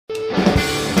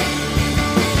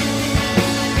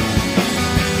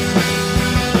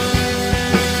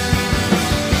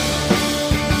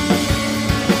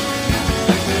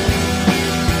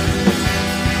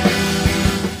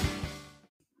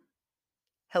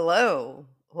Hello.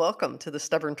 Welcome to the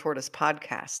Stubborn Tortoise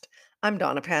podcast. I'm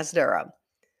Donna Pazdera.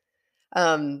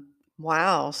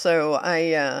 Wow. So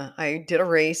I did a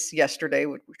race yesterday,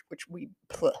 which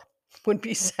would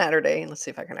be Saturday. Let's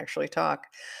see if I can actually talk.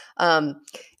 Um,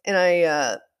 and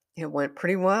I it went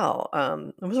pretty well.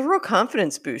 It was a real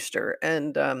confidence booster,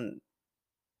 and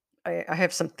I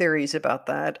have some theories about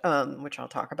that, which I'll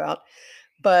talk about.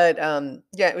 But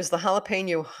yeah, it was the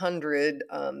Jalapeno 100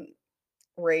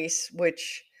 race,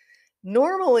 which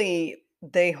normally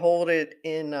they hold it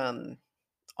in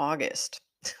August.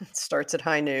 It starts at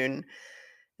high noon,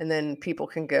 and then people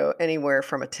can go anywhere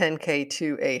from a 10K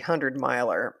to a 100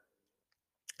 miler,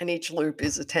 and each loop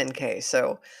is a 10K.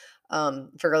 So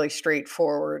fairly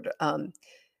straightforward.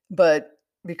 But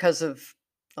because of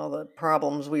all the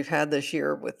problems we've had this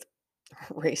year with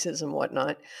races and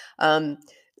whatnot, um,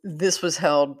 this was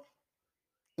held,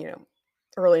 you know,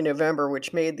 early November,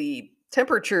 which made the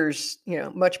temperatures,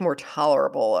 much more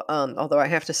tolerable. Although I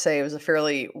have to say it was a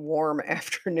fairly warm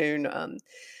afternoon. It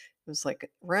was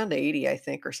like around 80, I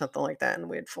think, or something like that, and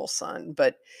we had full sun.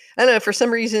 But I don't know, for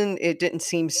some reason, it didn't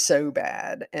seem so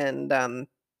bad. And I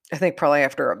think probably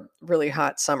after a really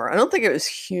hot summer. I don't think it was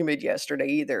humid yesterday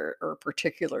either, or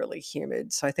particularly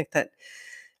humid. So I think that,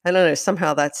 I don't know,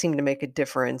 somehow that seemed to make a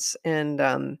difference. And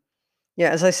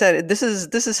yeah, as I said, this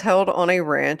is held on a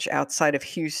ranch outside of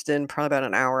Houston, probably about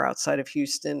an hour outside of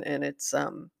Houston, and it's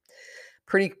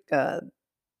pretty a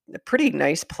pretty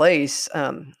nice place.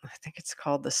 I think it's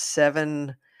called the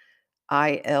 7IL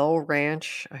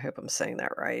Ranch. I hope I'm saying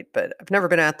that right, but I've never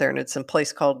been out there, and it's in a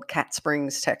place called Cat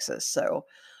Springs, Texas. So,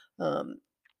 um,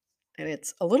 and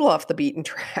it's a little off the beaten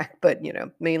track, but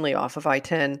mainly off of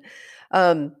I-10.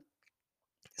 Um,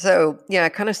 so yeah, I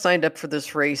kind of signed up for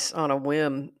this race on a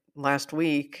whim last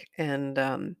week, and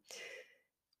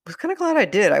was kinda glad I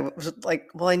did. I was like,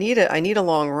 "Well, I need a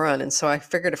long run," and so I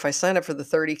figured if I sign up for the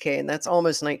 30K, and that's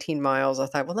almost 19 miles, I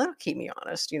thought, "Well, that'll keep me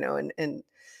honest," and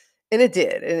it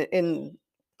did, and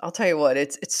I'll tell you what,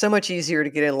 it's so much easier to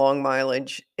get in long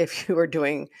mileage if you are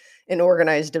doing an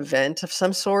organized event of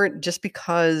some sort, just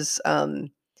because, well,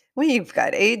 you've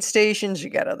got aid stations, you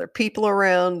got other people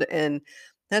around, and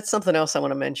that's something else I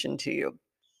wanna mention to you.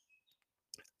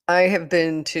 I have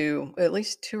been to at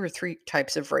least 2 or 3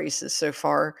 types of races so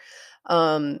far.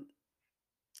 Um,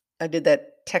 I did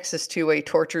that Texas two-way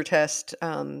torture test,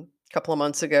 a couple of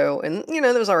months ago, and,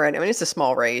 that was alright. I mean, it's a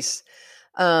small race.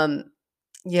 Um,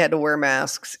 you had to wear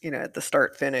masks, at the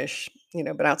start finish,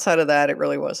 but outside of that, it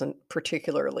really wasn't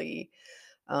particularly,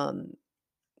 um,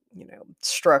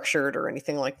 structured or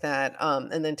anything like that.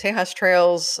 And then Tejas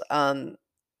Trails,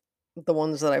 the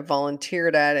ones that I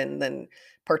volunteered at and then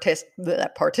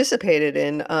that participated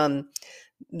in,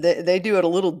 they do it a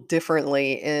little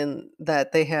differently in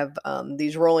that they have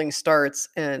these rolling starts,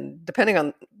 and depending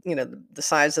on the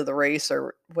size of the race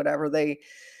or whatever, they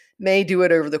may do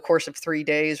it over the course of 3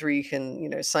 days, where you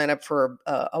can sign up for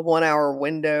a 1 hour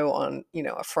window on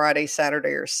a Friday,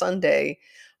 Saturday, or Sunday.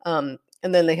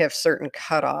 And then they have certain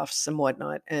cutoffs and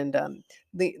whatnot. And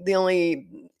the only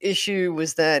issue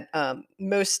was that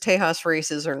most Tejas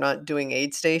races are not doing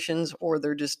aid stations, or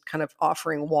they're just kind of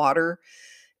offering water.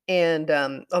 And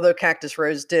although Cactus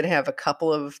Rose did have a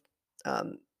couple of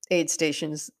um, aid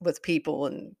stations with people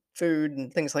and food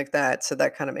and things like that, so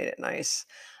that kind of made it nice.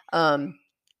 Um,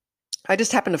 I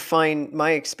just happened to find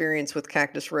my experience with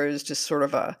Cactus Rose just sort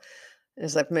of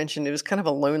as I've mentioned, it was kind of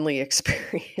a lonely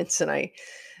experience, and I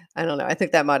don't know. I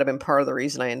think that might have been part of the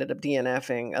reason I ended up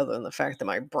DNFing, other than the fact that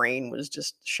my brain was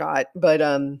just shot. But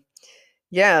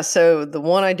yeah. So the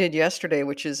one I did yesterday,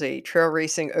 which is a trail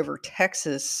racing over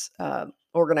Texas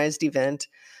organized event,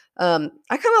 I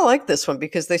kind of like this one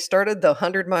because they started the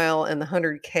 100 mile and the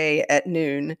 100K at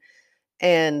noon,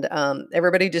 and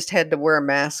everybody just had to wear a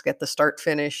mask at the start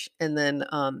finish, and then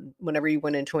whenever you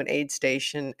went into an aid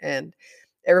station, and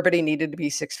everybody needed to be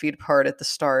 6 feet apart at the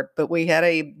start. But we had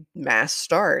a mass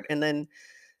start, and then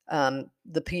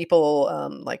the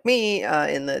people like me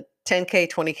in the 10K,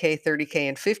 20K, 30K,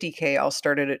 and 50K all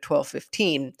started at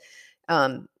 12:15.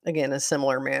 Again, a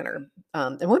similar manner.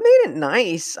 And what made it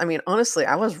nice, I mean, honestly,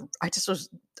 I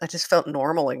just felt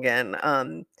normal again.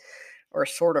 Or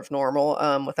sort of normal,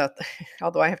 without the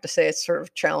although I have to say it's sort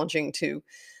of challenging to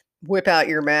whip out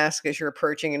your mask as you're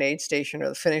approaching an aid station or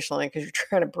the finish line, because 'cause you're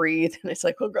trying to breathe, and it's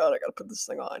like, "Oh god, I gotta put this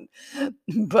thing on."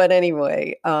 But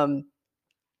anyway,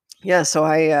 yeah, so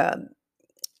I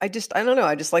don't know,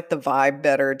 I just like the vibe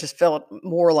better. It just felt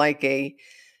more like a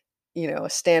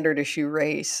standard issue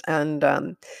race. And,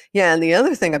 yeah, and the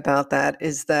other thing about that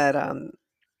is that,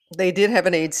 they did have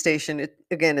an aid station.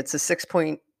 It's a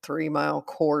 6.3-mile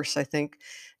course, I think,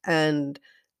 and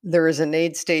there is an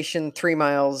aid station 3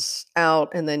 miles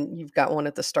out, and then you've got one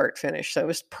at the start finish, so it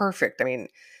was perfect. I mean,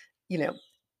 you know,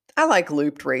 I like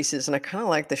looped races, and I kinda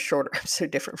like the shorter I'm so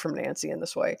different from Nancy in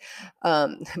this way.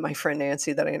 My friend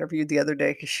Nancy that I interviewed the other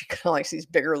day, because she kinda likes these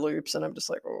bigger loops, and I'm just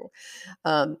like, "Oh."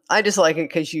 I just like it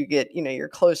because you get, you're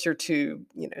closer to,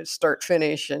 start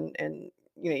finish, and,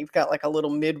 you've got like a little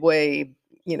midway,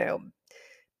 you know,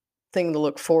 thing to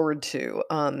look forward to.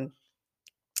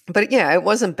 But yeah, it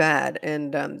wasn't bad,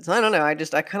 and, so I don't know, I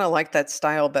kinda like that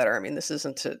style better. I mean, this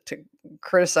isn't to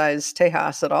criticize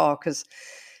Tejas at all, because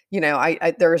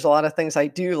there's a lot of things I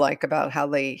do like about how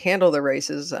they handle the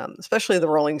races, especially the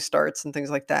rolling starts and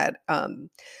things like that.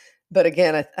 But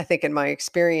again, I think in my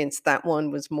experience, that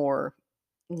one was more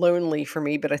lonely for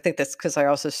me, but I think that's because I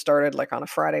also started, like, on a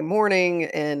Friday morning,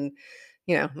 and,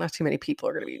 not too many people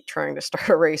are gonna be trying to start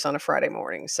a race on a Friday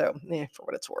morning, so, for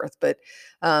what it's worth. But,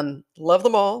 love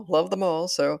them all, love them all.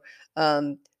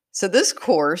 Um so this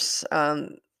course,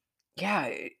 yeah,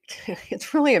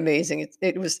 it's really amazing.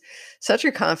 It was such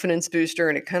a confidence booster,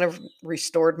 and it kind of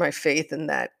restored my faith in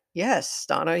that, "Yes,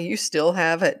 Donna, you still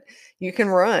have it. You can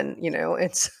run,"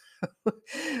 and so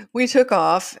we took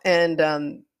off,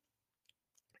 and,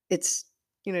 it's,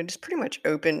 just pretty much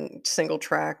open single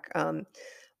track,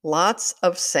 lots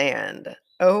of sand.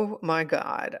 Oh my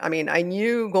god. I mean, I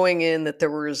knew going in that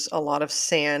there was a lot of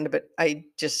sand, but I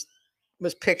just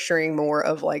was picturing more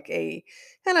of like a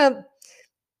kinda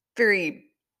very,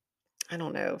 I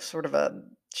don't know, sort of a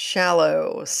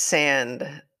shallow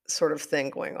sand sort of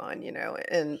thing going on,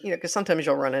 and, because sometimes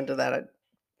you'll run into that at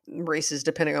races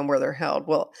depending on where they're held.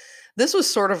 Well, this was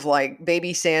sort of like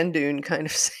baby sand dune kind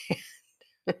of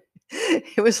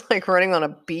It was like running on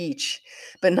a beach,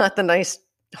 but not the nice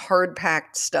hard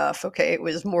packed stuff. Okay. It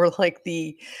was more like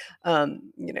the,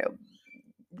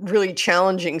 really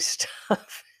challenging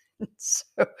stuff. So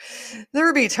there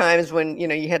would be times when,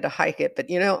 you had to hike it,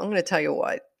 but, I'm going to tell you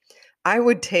what, I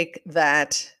would take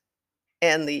that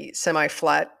and the semi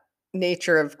flat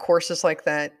nature of courses like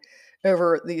that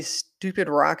over these stupid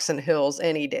rocks and hills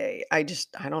any day. I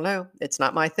don't know. It's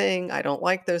not my thing. I don't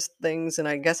like those things. And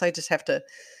I guess I just have to,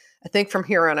 I think from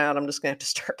here on out, I'm just gonna have to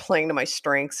start playing to my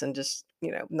strengths, and just,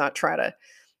 not try to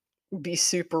be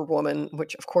superwoman,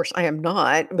 which of course I am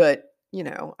not, but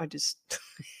I just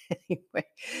anyway.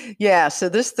 Yeah, so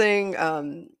this thing,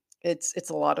 it's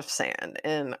a lot of sand,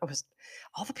 and it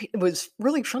was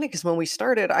really funny because when we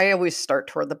started, I always start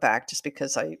toward the back just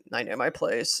because I know my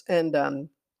place. And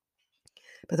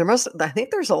but I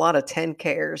think there's a lot of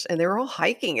 10Kers, and they were all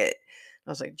hiking it.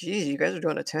 I was like, geez, you guys are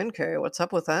doing a 10K. What's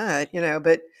up with that?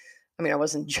 But I mean, I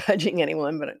wasn't judging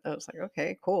anyone, but I was like,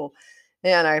 okay, cool.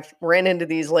 And I ran into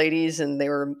these ladies, and they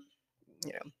were,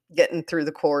 getting through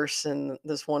the course. And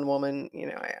this one woman,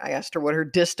 I asked her what her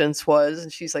distance was,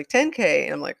 and she's like 10K.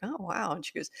 And I'm like, oh, wow. And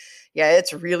she goes, yeah,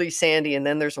 it's really sandy. And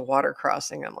then there's a water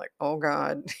crossing. I'm like, oh,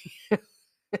 God.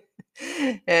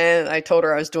 And I told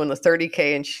her I was doing the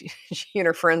 30K, and she and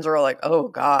her friends were all like, "Oh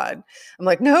God." I'm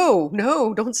like, "No,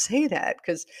 no, don't say that."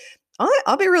 Because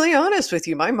I'll be really honest with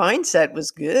you. My mindset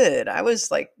was good. I was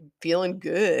like feeling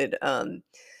good.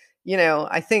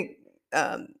 I think,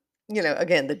 um,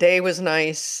 again, the day was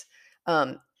nice.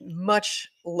 Much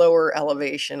lower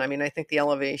elevation. I mean, I think the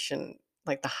elevation,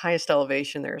 like the highest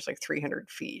elevation there is like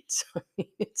 300 feet. So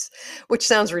it's, which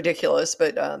sounds ridiculous,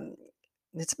 but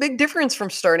it's a big difference from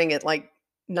starting at like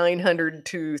 900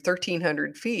 to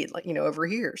 1,300 feet, like, over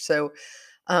here. So,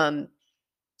 um,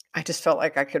 I just felt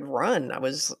like I could run. I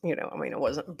mean, I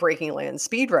wasn't breaking land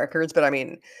speed records, but I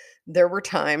mean, there were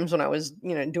times when I was,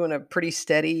 doing a pretty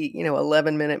steady,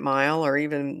 11-minute mile, or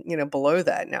even, below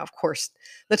that. Now, of course,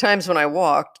 the times when I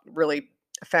walked really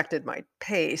affected my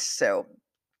pace. So,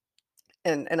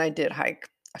 and I did hike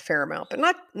a fair amount, but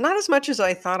not as much as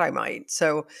I thought I might.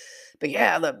 So, but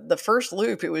yeah, the first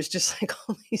loop, it was just like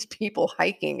all these people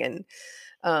hiking, and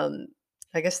um,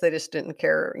 I guess they just didn't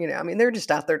care. I mean, they're just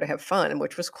out there to have fun,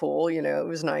 which was cool. It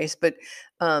was nice, but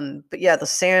yeah, the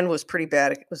sand was pretty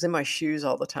bad. It was in my shoes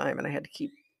all the time, and I had to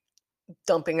keep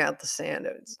dumping out the sand.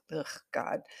 It was, ugh,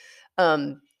 God.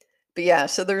 Um, but yeah,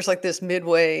 so there's like this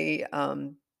midway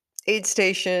aid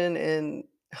station, and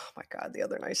oh my God, the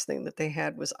other nice thing that they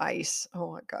had was ice.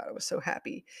 Oh my God, I was so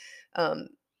happy. Um,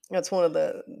 that's one of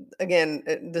the, again,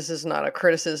 this is not a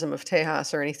criticism of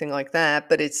Tejas or anything like that,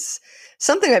 but it's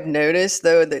something I've noticed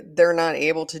though, that they're not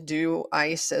able to do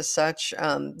ice as such,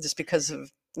 just because of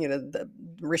the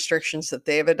restrictions that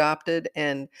they've adopted.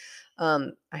 And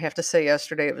I have to say,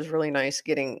 yesterday it was really nice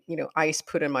getting ice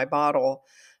put in my bottle.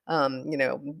 You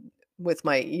know, with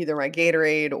my either my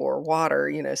Gatorade or water,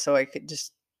 so I could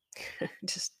just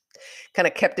just kind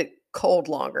of kept it cold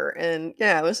longer. And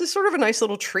yeah, it was just sort of a nice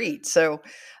little treat. So,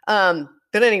 but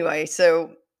anyway,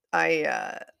 so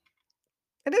I,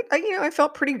 I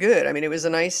felt pretty good. I mean, it was a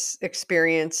nice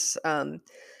experience.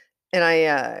 And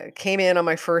I came in on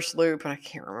my first loop, and I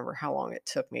can't remember how long it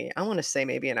took me. I want to say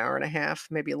maybe an hour and a half,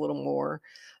 maybe a little more.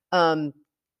 Um,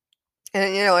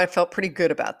 and I felt pretty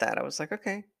good about that. I was like,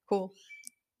 okay, cool,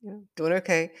 doing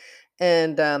okay.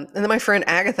 And then my friend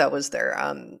Agatha was there.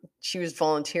 She was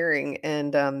volunteering,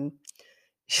 and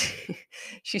she,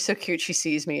 she's so cute. She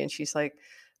sees me, and she's like,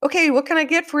 "Okay, what can I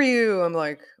get for you?" I'm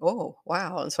like, "Oh,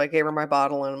 wow!" And so I gave her my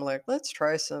bottle, and I'm like, "Let's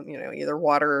try some, either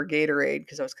water or Gatorade,"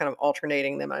 because I was kind of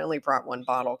alternating them. I only brought one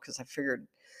bottle because I figured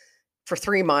for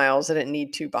 3 miles I didn't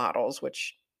need two bottles,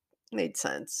 which made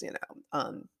sense.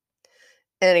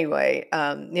 Anyway,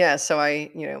 yeah, so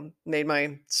I, made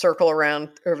my circle around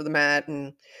over the mat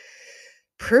and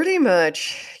pretty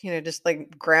much, just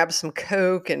like grab some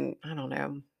Coke and I don't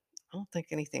know. I don't think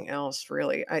anything else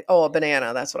really. A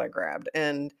banana, that's what I grabbed.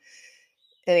 And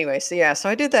anyway, so yeah, so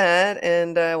I did that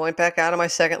and went back out of my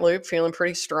second loop feeling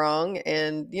pretty strong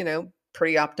and,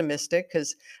 pretty optimistic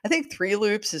because I think 3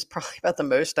 loops is probably about the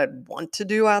most I'd want to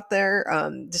do out there,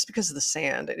 just because of the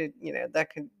sand.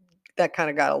 That kind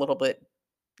of got a little bit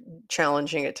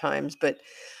challenging at times,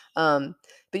 um,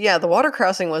 but yeah, the water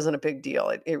crossing wasn't a big deal.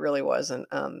 It really wasn't.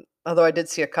 Although I did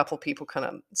see a couple people kind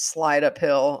of slide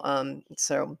uphill.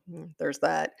 So there's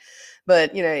that.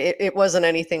 But it wasn't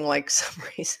anything like some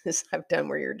races I've done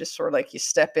where you're just sort of like you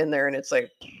step in there and it's like,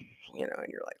 and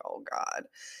you're like, oh God.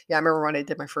 Yeah, I remember when I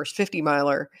did my first 50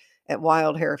 miler at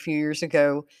Wild Hair a few years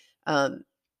ago. Um,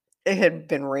 it had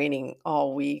been raining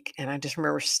all week, and I just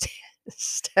remember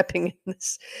stepping in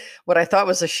this what I thought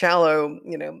was a shallow,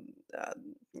 uh,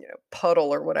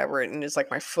 puddle or whatever, and it's like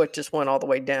my foot just went all the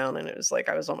way down, and it was like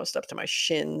I was almost up to my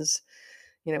shins,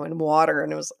 in water,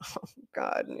 and it was oh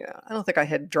god, yeah. I don't think I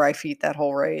had dry feet that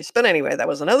whole race, but anyway, that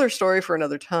was another story for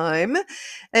another time,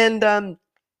 and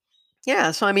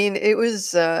yeah, so I mean, it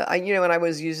was and I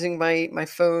was using my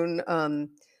phone.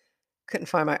 Couldn't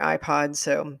find my iPod,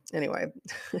 so anyway,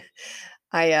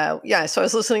 so I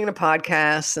was listening to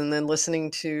podcasts and then listening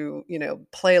to,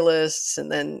 playlists and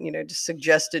then, just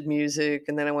suggested music,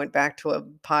 and then I went back to a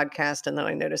podcast and then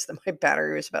I noticed that my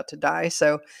battery was about to die.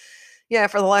 So, yeah,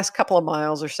 for the last couple of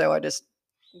miles or so, I just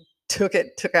took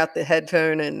out the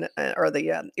headphone and or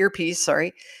the earpiece,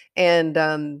 sorry,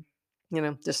 and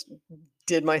just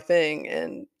did my thing.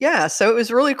 And yeah, so it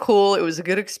was really cool. It was a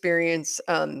good experience.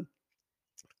 Um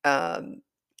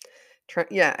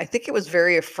yeah, I think it was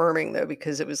very affirming though,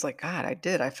 because it was like, God,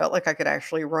 I felt like I could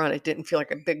actually run. It didn't feel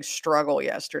like a big struggle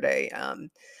yesterday.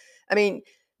 I mean,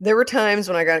 there were times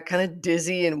when I got kind of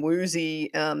dizzy and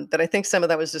woozy, but I think some of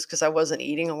that was just because I wasn't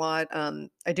eating a lot.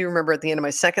 I do remember at the end of my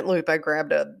second loop, I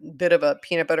grabbed a bit of a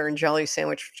peanut butter and jelly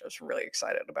sandwich, which I was really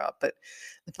excited about, but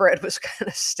the bread was kind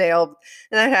of stale.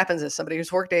 And that happens as somebody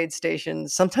who's worked aid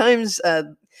stations. Sometimes,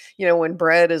 when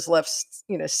bread is left,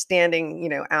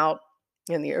 standing, out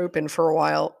in the open for a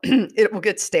while, it will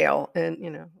get stale and,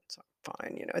 it's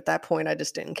fine. At that point, I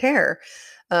just didn't care.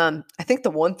 I think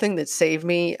the one thing that saved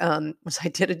me was I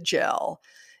did a gel,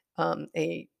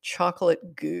 a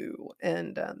chocolate goo,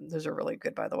 and those are really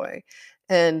good, by the way.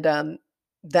 And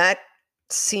that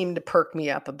seemed to perk me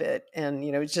up a bit. And,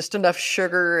 it's just enough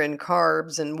sugar and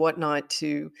carbs and whatnot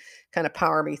to kind of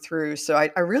power me through. So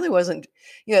I really wasn't,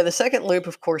 the second loop,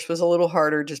 of course, was a little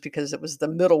harder just because it was the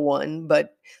middle one.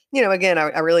 But, again,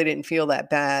 I really didn't feel that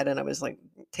bad. And I was like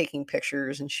taking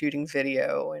pictures and shooting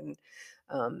video and,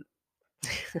 um,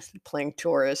 playing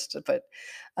tourist, but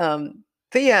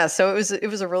yeah, so it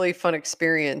was a really fun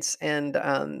experience, and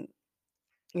and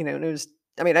it was.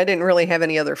 I mean, I didn't really have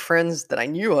any other friends that I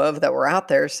knew of that were out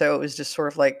there, so it was just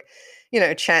sort of like,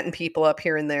 chatting people up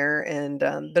here and there, and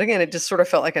but again, it just sort of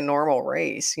felt like a normal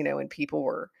race, and people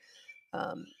were,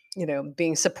 um,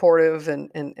 being supportive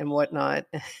and whatnot.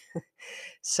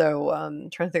 So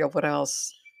trying to think of what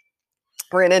else.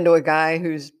 Ran into a guy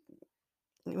who's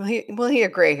he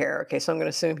had gray hair. Okay, so I'm gonna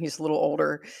assume he's a little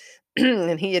older.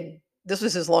 And this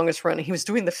was his longest run. He was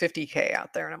doing the 50K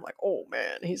out there, and I'm like, "Oh,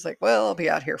 man." He's like, "Well, I'll be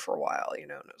out here for a while,"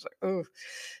 and I was like, "Oh."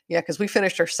 Yeah, because we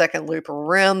finished our second loop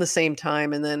around the same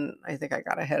time, and then I think I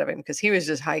got ahead of him because he was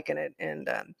just hiking it, and,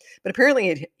 but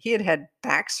apparently he had had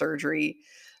back surgery,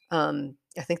 I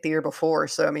think the year before,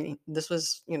 so, I mean, this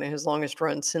was, his longest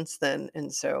run since then,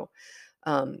 and so,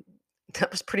 um,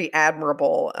 that was pretty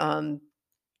admirable.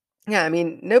 Yeah, I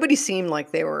mean, nobody seemed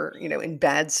like they were, in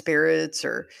bad spirits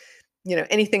or,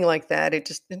 anything like that. It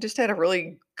just had a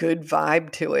really good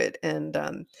vibe to it. And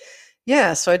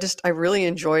Yeah, so I really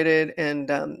enjoyed it, and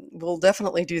we'll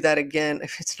definitely do that again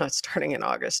if it's not starting in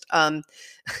August.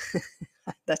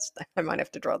 That's I might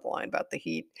have to draw the line about the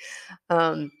heat.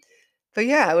 Um, but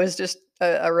yeah, it was just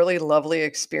a really lovely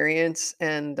experience,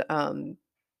 and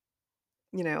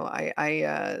you know,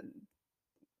 I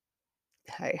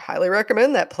highly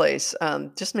recommend that place.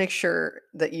 Just make sure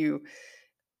that you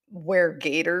wear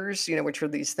gaiters, which are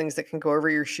these things that can go over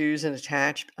your shoes and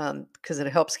attach, because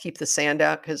it helps keep the sand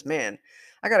out. Because man,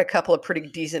 I got a couple of pretty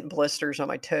decent blisters on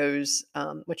my toes,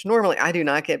 which normally I do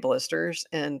not get blisters.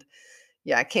 And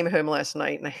yeah, I came home last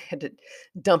night and I had to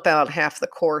dump out half the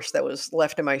course that was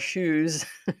left in my shoes.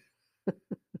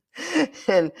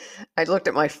 And I looked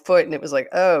at my foot and it was like,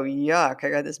 oh yuck! I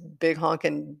got this big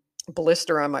honking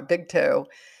blister on my big toe,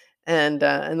 and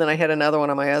then I had another one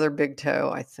on my other big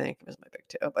toe. I think it was my big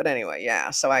toe, but anyway, yeah.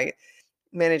 So I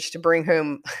managed to bring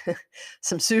home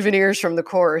some souvenirs from the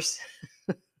course.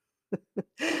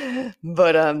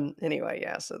 But anyway,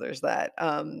 yeah, so there's that.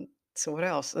 So what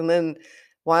else? And then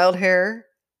Wild Hair,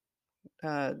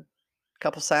 a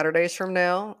couple Saturdays from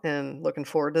now, and looking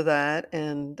forward to that.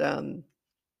 And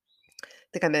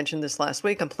I think I mentioned this last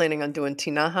week. I'm planning on doing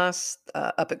Tinajas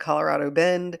up at Colorado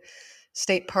Bend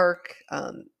State Park,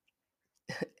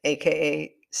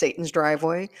 aka Satan's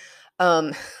Driveway.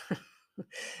 Um,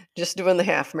 just doing the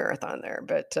half marathon there,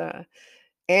 but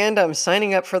and I'm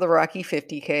signing up for the Rocky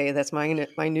 50K. That's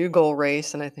my new goal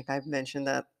race, and I think I've mentioned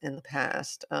that in the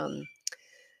past.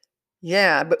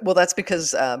 Yeah, but well, that's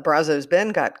because Brazos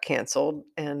Bend got canceled,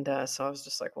 and so I was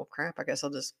just like, well, crap. I guess I'll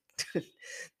just.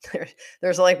 there,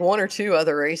 there's like one or two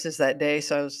other races that day,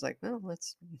 so I was like, well,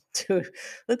 do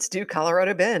let's do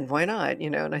Colorado Bend. Why not?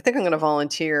 And I think I'm going to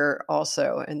volunteer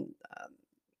also, and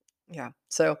yeah.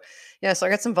 So I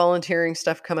got some volunteering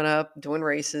stuff coming up, doing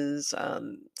races,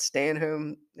 staying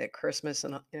home at Christmas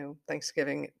and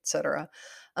Thanksgiving, etc.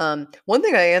 One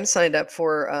thing I am signed up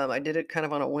for, I did it kind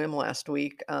of on a whim last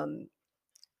week.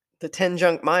 The 10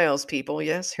 Junk Miles people.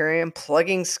 Yes, here I am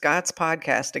plugging Scott's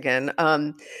podcast again.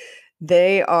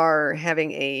 They are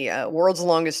having a world's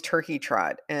longest turkey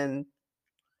trot, and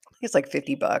it's like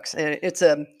 $50, and it's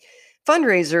a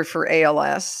fundraiser for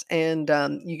ALS, and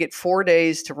you get 4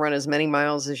 days to run as many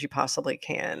miles as you possibly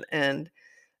can. And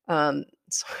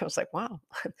so I was like, wow,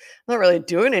 I'm not really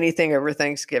doing anything over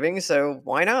Thanksgiving, so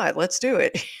why not? Let's do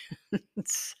it.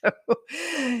 So,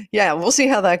 yeah, we'll see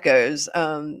how that goes.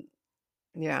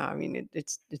 Yeah, I mean,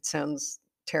 it sounds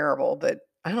terrible, but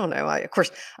I don't know. Of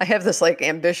course, I have this like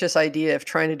ambitious idea of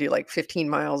trying to do like 15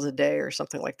 miles a day or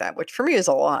something like that, which for me is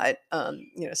a lot,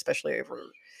 especially over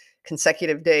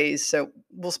consecutive days. So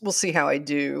we'll see how I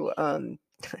do. I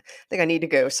think I need to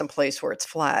go someplace where it's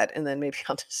flat, and then maybe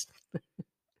I'll just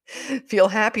feel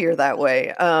happier that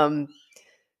way. Yeah,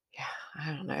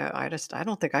 I don't know. I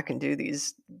don't think I can do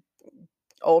these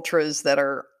ultras that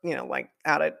are like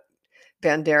out at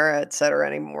Bandera, et cetera,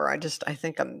 anymore. I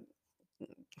think I'm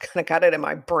kind of got it in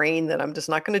my brain that I'm just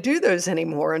not going to do those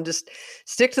anymore, and just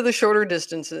stick to the shorter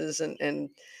distances, and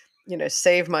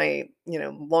save my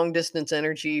long distance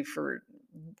energy for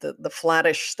the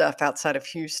flattish stuff outside of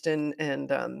Houston, and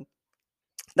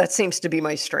that seems to be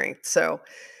my strength. So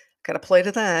got to play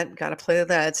to that. Got to play to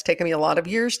that. It's taken me a lot of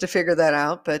years to figure that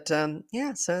out, but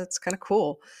yeah, so it's kind of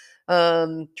cool.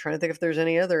 Trying to think if there's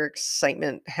any other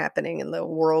excitement happening in the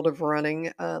world of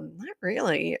running. Not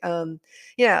really.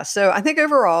 Yeah, so I think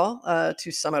overall,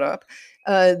 to sum it up,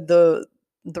 the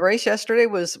race yesterday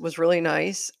was really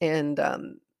nice, and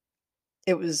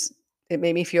it was it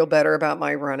made me feel better about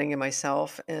my running and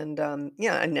myself, and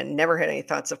yeah, I never had any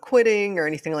thoughts of quitting or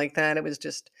anything like that. It was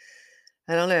just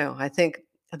I don't know. I think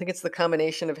it's the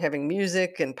combination of having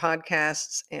music and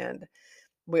podcasts, and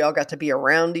we all got to be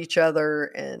around each other,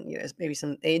 and maybe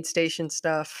some aid station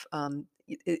stuff.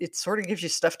 It sort of gives you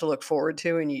stuff to look forward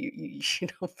to, and you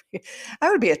don't. I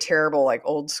would be a terrible like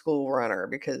old school runner,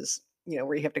 because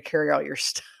where you have to carry all your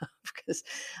stuff, because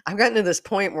I've gotten to this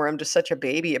point where I'm just such a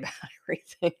baby about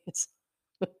everything. It's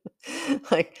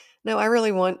like, no, I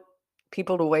really want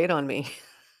people to wait on me.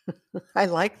 I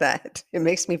like that. It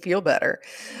makes me feel better.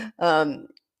 Um,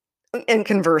 and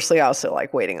conversely, I also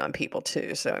like waiting on people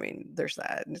too. So, I mean, there's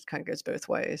that. And it kind of goes both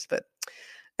ways. But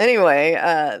anyway,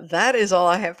 that is all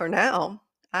I have for now.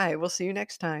 I will see you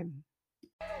next time.